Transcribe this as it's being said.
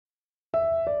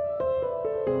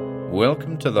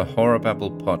Welcome to the Horror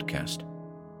Babble podcast.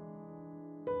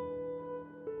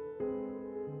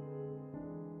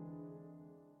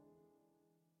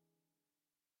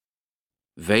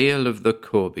 Vale of the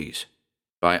Corbies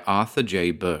by Arthur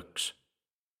J. Burks.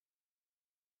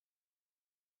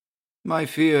 My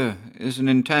fear is an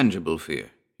intangible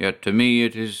fear, yet to me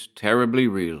it is terribly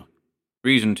real.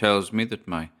 Reason tells me that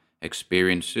my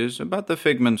experiences are but the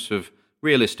figments of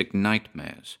realistic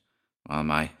nightmares, while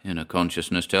my inner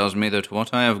consciousness tells me that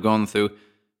what I have gone through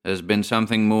has been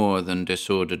something more than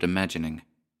disordered imagining.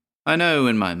 I know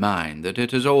in my mind that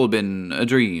it has all been a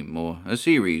dream or a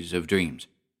series of dreams.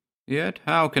 Yet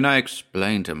how can I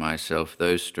explain to myself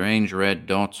those strange red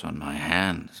dots on my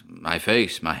hands, my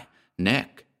face, my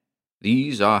neck?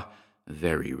 These are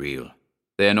very real.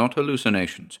 They are not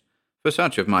hallucinations, for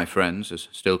such of my friends as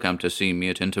still come to see me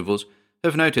at intervals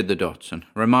have noted the dots and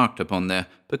remarked upon their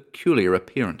peculiar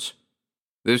appearance.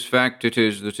 This fact it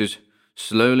is that is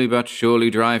slowly but surely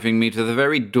driving me to the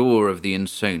very door of the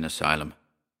insane asylum.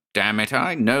 Damn it,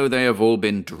 I know they have all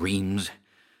been dreams.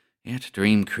 Yet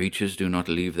dream creatures do not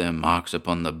leave their marks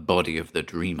upon the body of the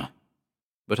dreamer.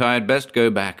 But I had best go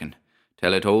back and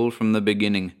tell it all from the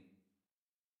beginning.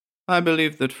 I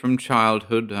believe that from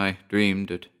childhood I dreamed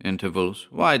at intervals,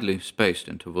 widely spaced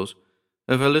intervals,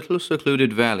 of a little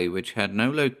secluded valley which had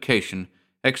no location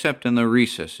except in the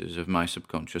recesses of my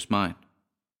subconscious mind.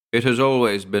 It has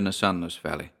always been a sunless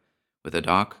valley, with a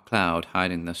dark cloud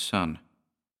hiding the sun.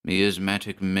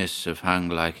 Miasmatic mists have hung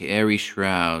like airy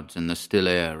shrouds in the still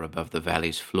air above the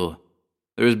valley's floor.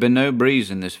 There has been no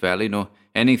breeze in this valley, nor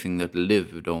anything that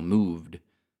lived or moved.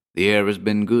 The air has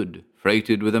been good,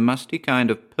 freighted with a musty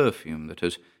kind of perfume that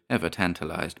has ever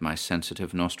tantalized my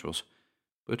sensitive nostrils.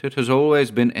 But it has always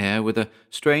been air with a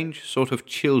strange sort of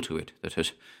chill to it that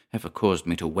has ever caused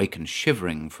me to waken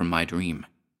shivering from my dream.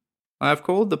 I have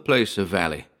called the place a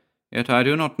valley, yet I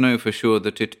do not know for sure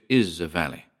that it is a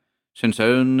valley, since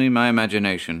only my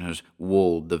imagination has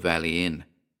walled the valley in.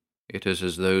 It is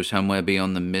as though somewhere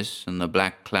beyond the mist and the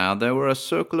black cloud there were a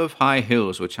circle of high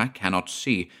hills which I cannot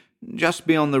see, just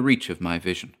beyond the reach of my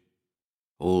vision.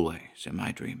 Always, in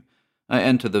my dream, I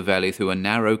enter the valley through a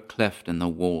narrow cleft in the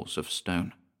walls of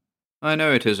stone. I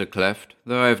know it is a cleft,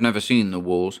 though I have never seen the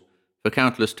walls, for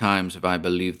countless times have I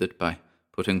believed that by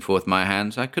putting forth my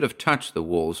hands I could have touched the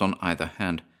walls on either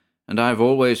hand, and I have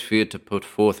always feared to put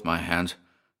forth my hands,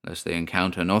 lest they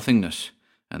encounter nothingness,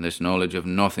 and this knowledge of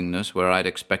nothingness where I'd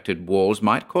expected walls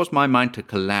might cause my mind to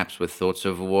collapse with thoughts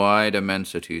of wide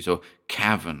immensities or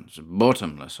caverns,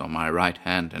 bottomless, on my right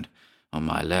hand and on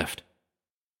my left.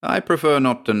 I prefer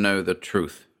not to know the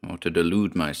truth, or to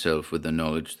delude myself with the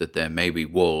knowledge that there may be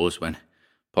walls when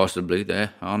possibly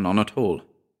there are none at all.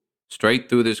 Straight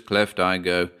through this cleft I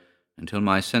go, until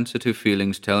my sensitive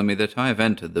feelings tell me that I have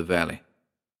entered the valley.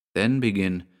 Then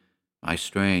begin my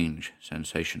strange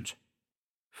sensations.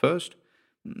 First,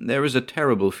 there is a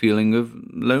terrible feeling of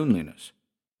loneliness,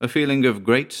 a feeling of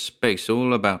great space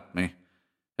all about me,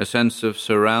 a sense of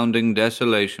surrounding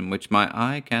desolation which my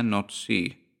eye cannot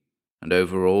see, and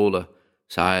over all a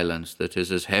silence that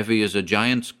is as heavy as a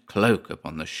giant's cloak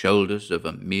upon the shoulders of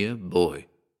a mere boy.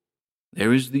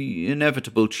 There is the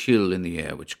inevitable chill in the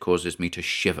air which causes me to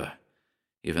shiver,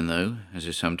 even though, as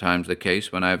is sometimes the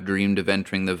case when I have dreamed of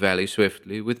entering the valley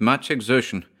swiftly, with much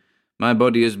exertion, my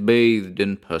body is bathed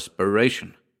in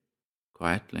perspiration.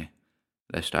 Quietly,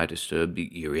 lest I disturb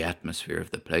the eerie atmosphere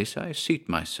of the place, I seat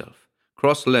myself,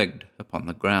 cross-legged, upon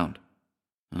the ground,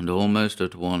 and almost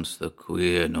at once the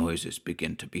queer noises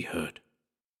begin to be heard.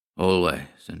 Always,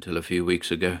 until a few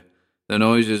weeks ago, the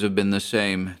noises have been the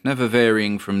same, never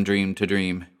varying from dream to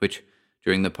dream, which,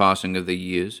 during the passing of the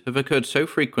years, have occurred so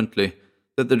frequently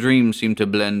that the dreams seem to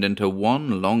blend into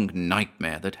one long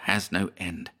nightmare that has no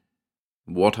end.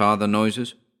 What are the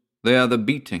noises? They are the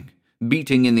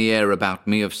beating in the air about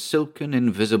me of silken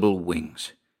invisible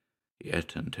wings.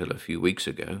 Yet until a few weeks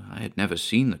ago I had never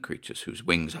seen the creatures whose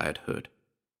wings I had heard.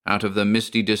 Out of the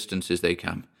misty distances they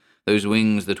come, those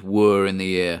wings that whir in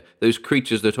the air, those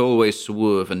creatures that always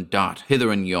swerve and dart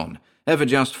hither and yon, ever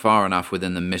just far enough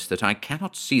within the mist that I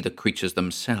cannot see the creatures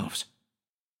themselves.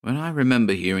 When I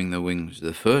remember hearing the wings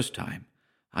the first time,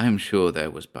 I am sure there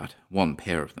was but one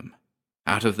pair of them.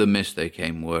 Out of the mist they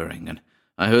came whirring, and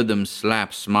I heard them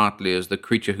slap smartly as the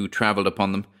creature who travelled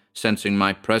upon them, sensing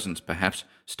my presence perhaps,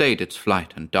 stayed its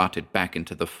flight and darted back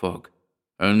into the fog,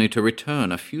 only to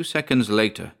return a few seconds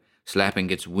later,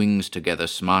 slapping its wings together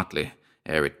smartly,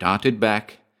 ere it darted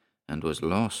back and was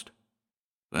lost.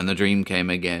 When the dream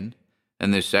came again,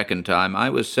 and this second time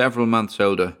I was several months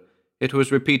older, it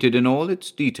was repeated in all its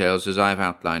details as I have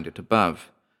outlined it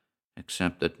above.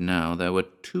 except that now there were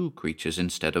two creatures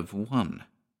instead of one.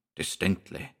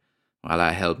 Distinctly, while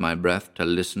I held my breath to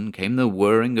listen, came the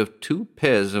whirring of two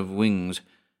pairs of wings.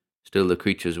 Still the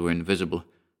creatures were invisible,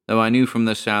 though I knew from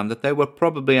the sound that they were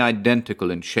probably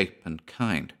identical in shape and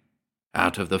kind.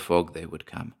 Out of the fog they would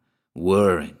come,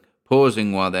 whirring,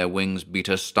 pausing while their wings beat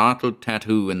a startled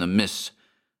tattoo in the mists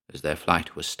as their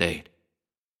flight was stayed.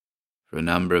 For a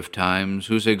number of times,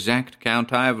 whose exact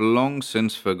count I have long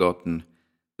since forgotten,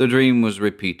 the dream was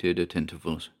repeated at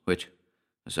intervals, which,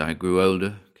 as I grew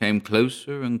older, came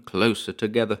closer and closer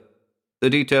together. The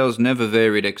details never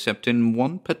varied except in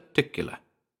one particular.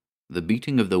 The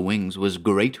beating of the wings was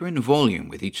greater in volume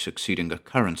with each succeeding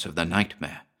occurrence of the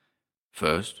nightmare.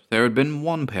 First, there had been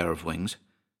one pair of wings,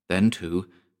 then two,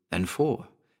 then four,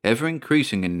 ever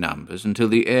increasing in numbers until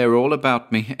the air all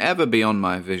about me, ever beyond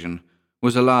my vision,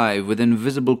 was alive with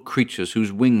invisible creatures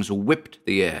whose wings whipped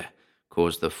the air,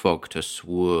 caused the fog to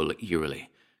swirl eerily,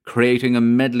 creating a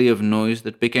medley of noise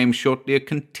that became shortly a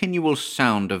continual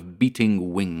sound of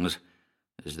beating wings,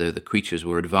 as though the creatures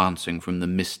were advancing from the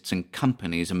mists in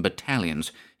companies and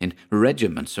battalions, in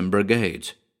regiments and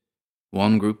brigades.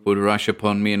 One group would rush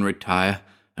upon me and retire,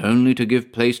 only to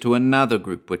give place to another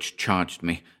group which charged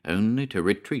me, only to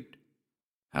retreat.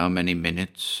 How many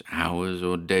minutes, hours,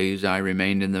 or days I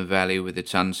remained in the valley with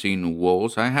its unseen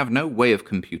walls, I have no way of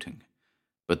computing.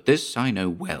 But this I know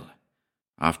well.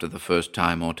 After the first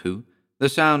time or two, the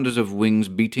sound as of wings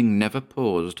beating never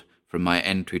paused from my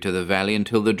entry to the valley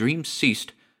until the dream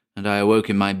ceased, and I awoke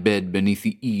in my bed beneath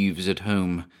the eaves at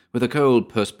home, with a cold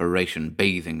perspiration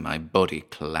bathing my body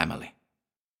clammily.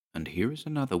 And here is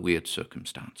another weird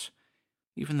circumstance.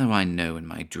 Even though I know in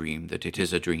my dream that it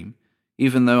is a dream,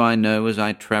 even though I know as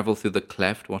I travel through the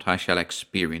cleft what I shall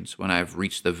experience when I have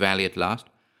reached the valley at last,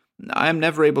 I am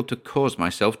never able to cause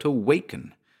myself to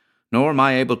waken, nor am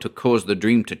I able to cause the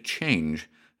dream to change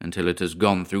until it has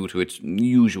gone through to its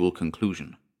usual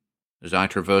conclusion. As I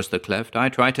traverse the cleft, I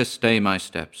try to stay my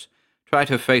steps, try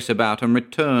to face about and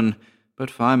return, but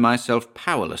find myself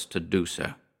powerless to do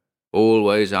so.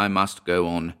 Always I must go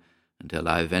on, until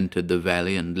I have entered the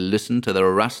valley and listened to the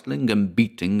rustling and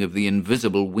beating of the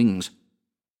invisible wings.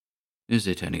 Is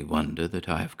it any wonder that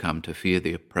I have come to fear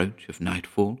the approach of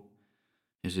nightfall?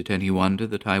 Is it any wonder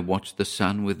that I watch the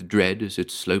sun with dread as it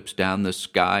slopes down the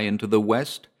sky into the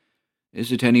west?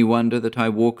 Is it any wonder that I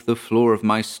walk the floor of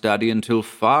my study until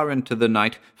far into the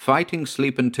night, fighting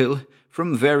sleep until,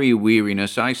 from very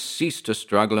weariness, I cease to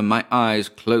struggle and my eyes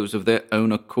close of their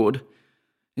own accord?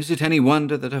 Is it any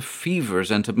wonder that a fever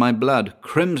has entered my blood,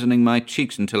 crimsoning my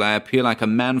cheeks until I appear like a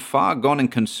man far gone in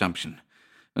consumption,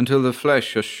 until the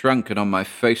flesh has shrunken on my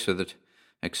face so that,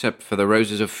 except for the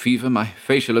roses of fever, my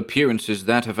facial appearance is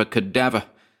that of a cadaver?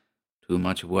 Too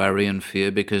much worry and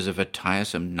fear because of a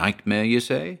tiresome nightmare, you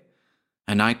say?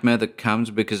 A nightmare that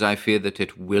comes because I fear that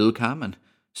it will come, and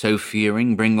so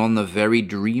fearing bring on the very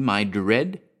dream I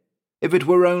dread? If it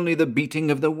were only the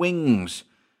beating of the wings!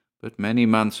 But many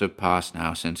months have passed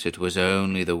now since it was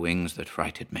only the wings that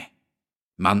frightened me.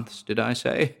 Months, did I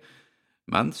say?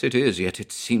 Months it is, yet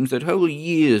it seems that whole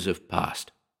years have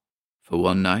passed. For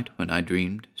one night, when I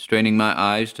dreamed, straining my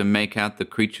eyes to make out the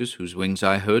creatures whose wings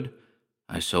I heard,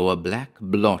 I saw a black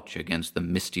blotch against the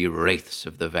misty wraiths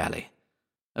of the valley.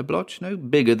 A blotch no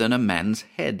bigger than a man's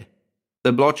head.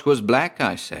 The blotch was black,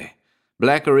 I say,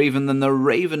 blacker even than the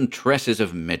raven tresses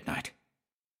of midnight.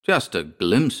 Just a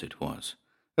glimpse it was.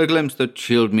 A glimpse that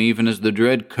chilled me even as the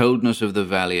dread coldness of the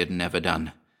valley had never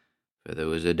done, for there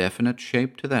was a definite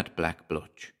shape to that black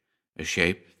blotch, a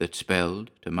shape that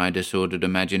spelled, to my disordered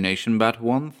imagination, but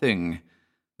one thing,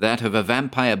 that of a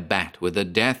vampire bat with a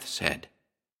death's head.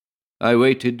 I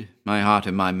waited, my heart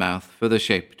in my mouth, for the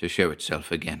shape to show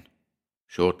itself again.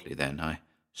 Shortly then I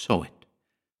saw it,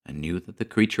 and knew that the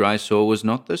creature I saw was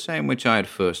not the same which I had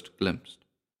first glimpsed.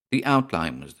 The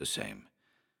outline was the same,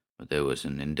 but there was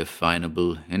an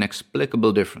indefinable,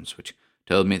 inexplicable difference which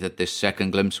told me that this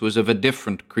second glimpse was of a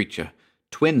different creature,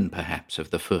 twin, perhaps, of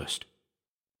the first.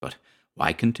 But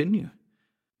why continue?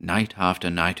 Night after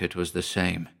night it was the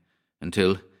same,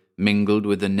 until, mingled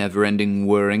with the never-ending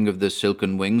whirring of the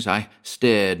silken wings, I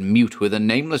stared, mute with a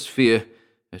nameless fear,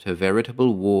 at a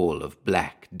veritable wall of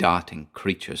black, darting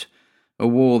creatures, a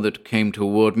wall that came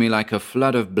toward me like a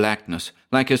flood of blackness,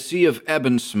 like a sea of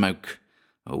ebon smoke,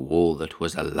 a wall that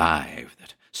was alive,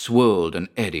 that swirled and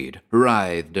eddied,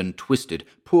 writhed and twisted,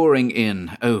 pouring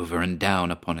in, over and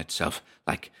down upon itself,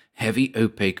 like heavy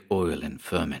opaque oil in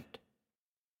ferment.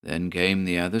 Then came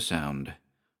the other sound,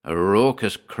 a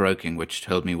raucous croaking which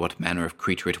told me what manner of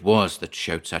creature it was that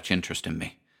showed such interest in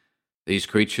me. These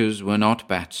creatures were not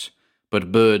bats,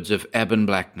 but birds of ebon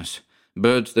blackness,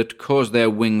 birds that cause their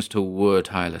wings to whir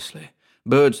tirelessly,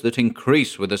 birds that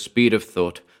increase with the speed of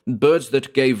thought, birds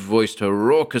that gave voice to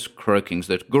raucous croakings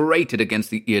that grated against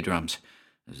the eardrums,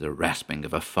 as the rasping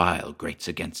of a file grates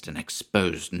against an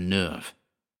exposed nerve.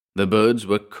 The birds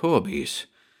were Corbies.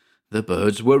 The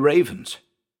birds were ravens.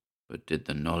 But did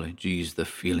the knowledge ease the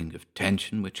feeling of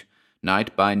tension which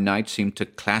night by night seemed to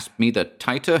clasp me the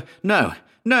tighter? No,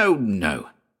 no, no.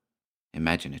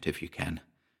 Imagine it if you can.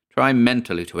 Try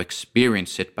mentally to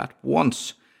experience it but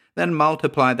once. Then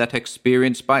multiply that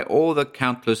experience by all the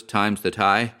countless times that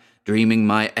I, dreaming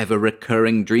my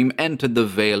ever-recurring dream, entered the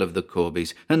vale of the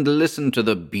Corbies and listened to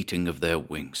the beating of their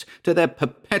wings, to their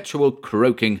perpetual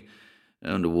croaking,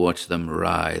 and watched them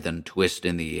writhe and twist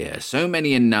in the air, so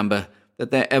many in number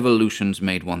that their evolutions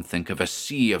made one think of a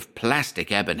sea of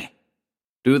plastic ebony.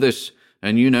 Do this,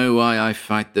 and you know why I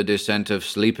fight the descent of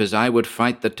sleep as I would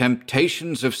fight the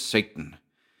temptations of Satan.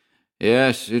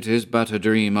 Yes, it is but a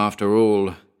dream after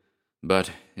all.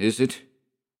 But is it?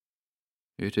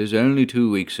 It is only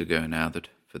 2 weeks ago now that,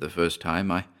 for the first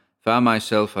time, I found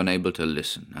myself unable to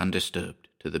listen, undisturbed,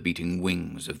 to the beating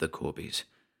wings of the Corbies.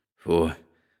 For,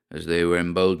 as they were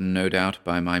emboldened, no doubt,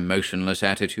 by my motionless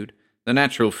attitude, the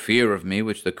natural fear of me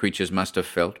which the creatures must have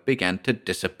felt began to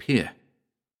disappear.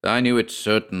 I knew it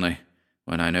certainly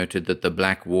when I noted that the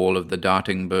black wall of the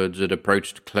darting birds had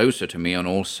approached closer to me on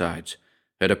all sides,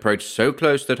 had approached so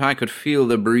close that I could feel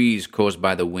the breeze caused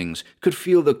by the wings, could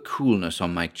feel the coolness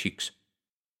on my cheeks.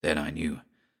 Then I knew,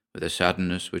 with a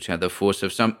suddenness which had the force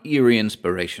of some eerie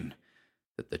inspiration,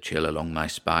 that the chill along my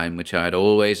spine which I had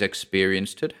always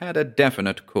experienced had had a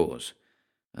definite cause,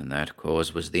 and that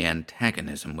cause was the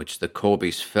antagonism which the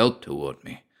Corbies felt toward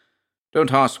me.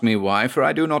 Don't ask me why, for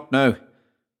I do not know.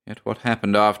 Yet what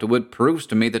happened afterward proves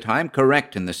to me that I am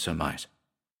correct in this surmise.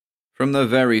 From the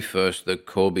very first, the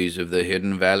Corbies of the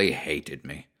Hidden Valley hated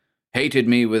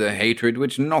me with a hatred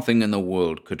which nothing in the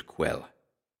world could quell.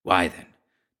 Why, then,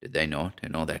 did they not,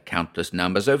 in all their countless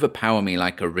numbers, overpower me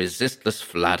like a resistless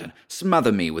flood and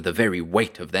smother me with the very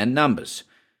weight of their numbers?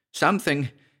 Something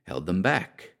held them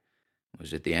back.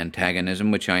 Was it the antagonism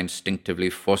which I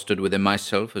instinctively fostered within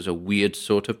myself as a weird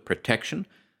sort of protection?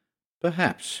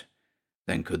 Perhaps.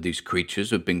 Then could these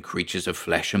creatures have been creatures of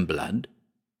flesh and blood?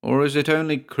 Or is it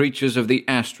only creatures of the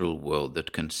astral world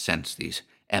that can sense these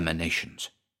emanations?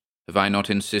 Have I not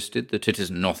insisted that it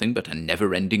is nothing but a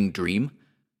never-ending dream?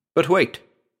 But wait!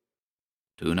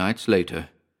 2 nights later,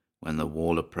 when the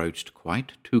wall approached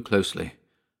quite too closely,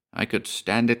 I could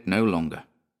stand it no longer.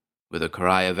 With a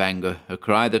cry of anger, a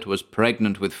cry that was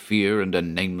pregnant with fear and a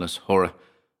nameless horror,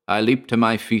 I leaped to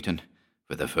my feet and,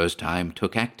 for the first time,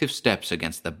 took active steps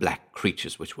against the black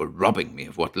creatures which were robbing me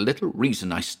of what little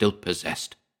reason I still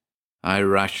possessed. I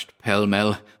rushed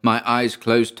pell-mell, my eyes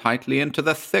closed tightly, into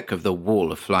the thick of the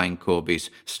wall of flying Corbies,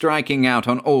 striking out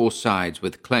on all sides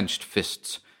with clenched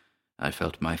fists. I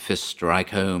felt my fists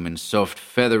strike home in soft,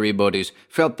 feathery bodies,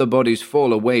 felt the bodies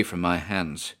fall away from my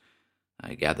hands.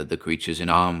 I gathered the creatures in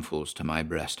armfuls to my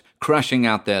breast, crushing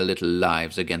out their little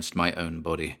lives against my own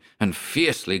body, and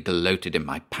fiercely gloated in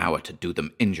my power to do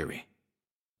them injury.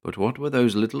 But what were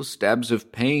those little stabs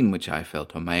of pain which I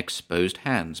felt on my exposed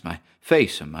hands, my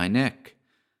face and my neck?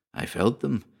 I felt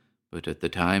them, but at the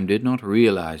time did not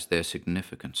realize their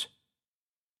significance.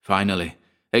 Finally,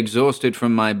 exhausted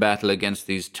from my battle against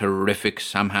these terrific,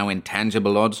 somehow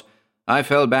intangible odds, I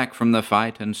fell back from the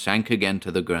fight and sank again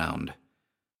to the ground.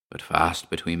 But fast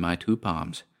between my 2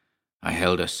 palms, I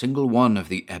held a single one of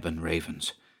the ebon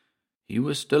ravens. He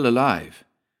was still alive,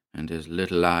 and his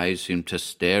little eyes seemed to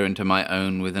stare into my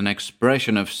own with an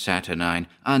expression of saturnine,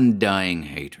 undying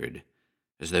hatred,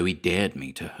 as though he dared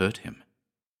me to hurt him.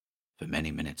 For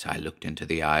many minutes I looked into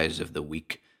the eyes of the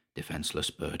weak, defenseless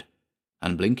bird.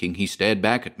 Unblinking, he stared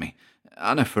back at me,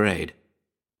 unafraid.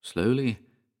 Slowly,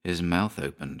 his mouth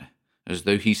opened, as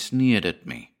though he sneered at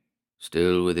me.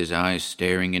 Still with his eyes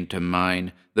staring into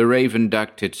mine, the raven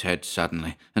ducked its head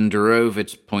suddenly and drove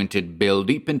its pointed bill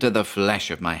deep into the flesh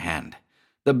of my hand.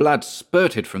 The blood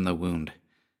spurted from the wound.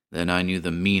 Then I knew the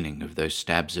meaning of those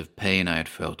stabs of pain I had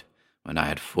felt when I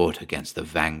had fought against the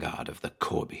vanguard of the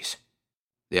Corbies.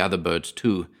 The other birds,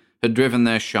 too, had driven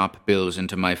their sharp bills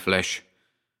into my flesh.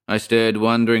 I stared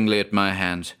wonderingly at my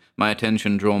hands, my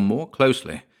attention drawn more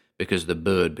closely, because the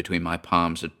bird between my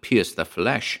palms had pierced the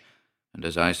flesh, and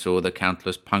as I saw the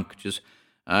countless punctures,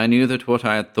 I knew that what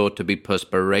I had thought to be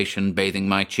perspiration bathing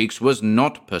my cheeks was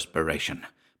not perspiration,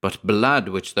 but blood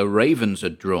which the ravens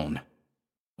had drawn.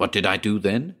 What did I do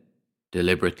then?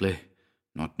 Deliberately,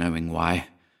 not knowing why,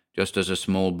 just as a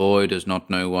small boy does not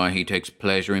know why he takes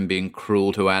pleasure in being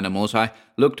cruel to animals, I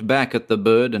looked back at the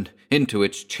bird and into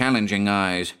its challenging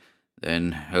eyes.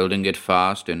 Then, holding it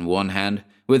fast in one hand,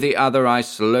 with the other I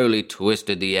slowly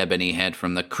twisted the ebony head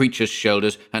from the creature's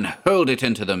shoulders and hurled it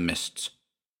into the mists.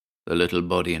 The little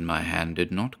body in my hand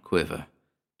did not quiver,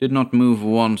 did not move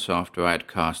once after I had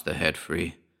cast the head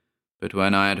free. But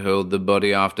when I had hurled the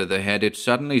body after the head, it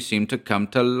suddenly seemed to come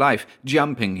to life,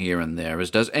 jumping here and there,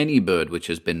 as does any bird which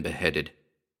has been beheaded.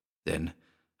 Then,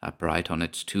 upright on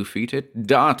its 2 feet, it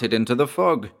darted into the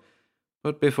fog.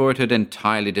 But before it had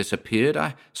entirely disappeared,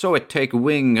 I saw it take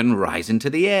wing and rise into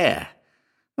the air.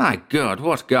 My God,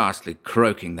 what ghastly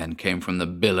croaking then came from the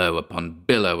billow upon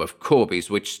billow of Corbies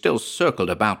which still circled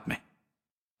about me.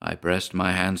 I pressed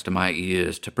my hands to my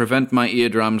ears to prevent my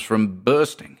eardrums from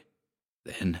bursting.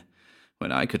 Then,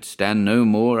 when I could stand no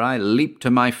more, I leaped to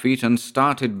my feet and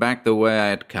started back the way I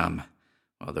had come,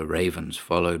 while the ravens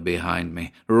followed behind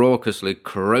me, raucously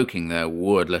croaking their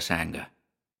wordless anger.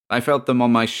 I felt them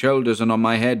on my shoulders and on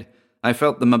my head. I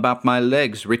felt them about my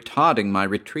legs, retarding my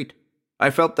retreat. I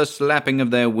felt the slapping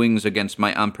of their wings against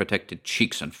my unprotected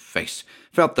cheeks and face,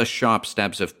 felt the sharp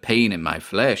stabs of pain in my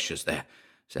flesh as their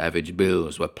savage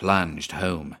bills were plunged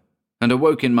home, and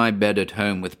awoke in my bed at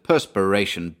home with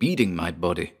perspiration beading my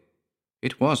body.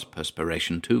 It was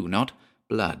perspiration too, not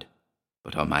blood,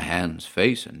 but on my hands,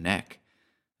 face, and neck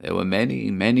there were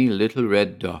many, many little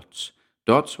red dots,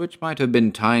 dots which might have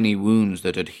been tiny wounds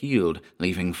that had healed,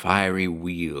 leaving fiery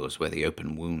weals where the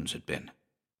open wounds had been.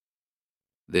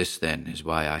 This, then, is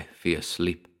why I fear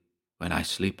sleep. When I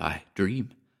sleep, I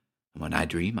dream, and when I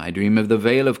dream of the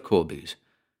Vale of Corbies,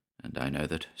 and I know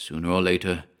that sooner or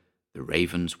later the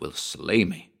ravens will slay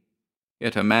me.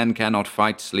 Yet a man cannot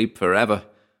fight sleep forever,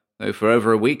 though for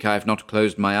over a week I have not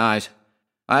closed my eyes.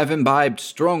 I have imbibed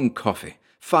strong coffee,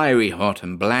 fiery hot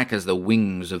and black as the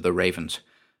wings of the ravens.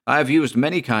 I have used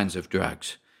many kinds of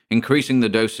drugs, increasing the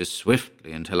doses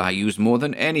swiftly until I used more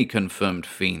than any confirmed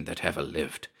fiend that ever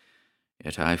lived.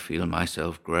 Yet I feel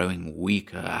myself growing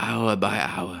weaker hour by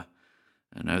hour,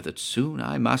 and know that soon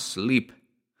I must sleep.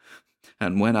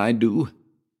 And when I do...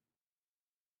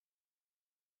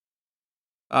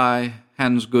 I,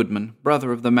 Hans Goodman,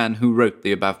 brother of the man who wrote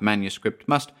the above manuscript,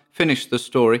 must finish the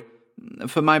story,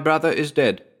 for my brother is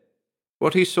dead.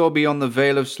 What he saw beyond the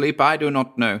veil of sleep I do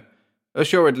not know.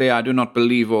 Assuredly I do not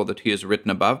believe all that he has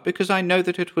written above, because I know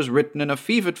that it was written in a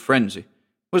fevered frenzy,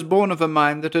 was born of a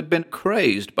mind that had been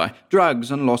crazed by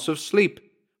drugs and loss of sleep.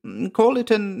 Call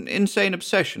it an insane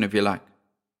obsession, if you like.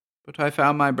 But I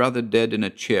found my brother dead in a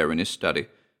chair in his study,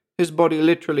 his body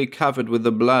literally covered with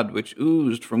the blood which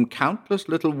oozed from countless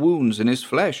little wounds in his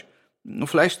flesh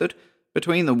that,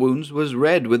 between the wounds, was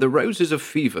red with the roses of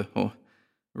fever, or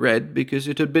red because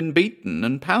it had been beaten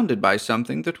and pounded by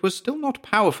something that was still not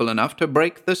powerful enough to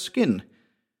break the skin.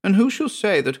 And who shall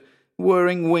say that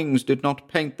whirring wings did not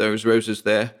paint those roses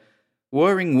there,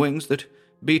 whirring wings that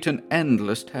beat an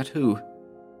endless tattoo?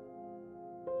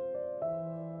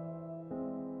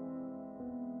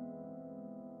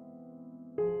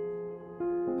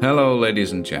 Hello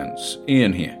ladies and gents,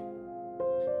 Ian here.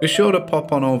 Be sure to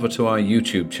pop on over to our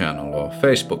YouTube channel or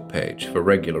Facebook page for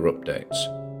regular updates.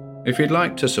 If you'd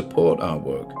like to support our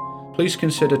work, please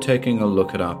consider taking a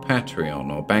look at our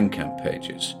Patreon or Bandcamp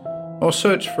pages, or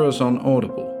search for us on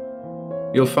Audible.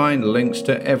 You'll find links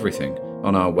to everything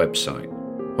on our website,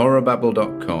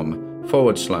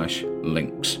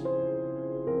 horrorbabble.com/links.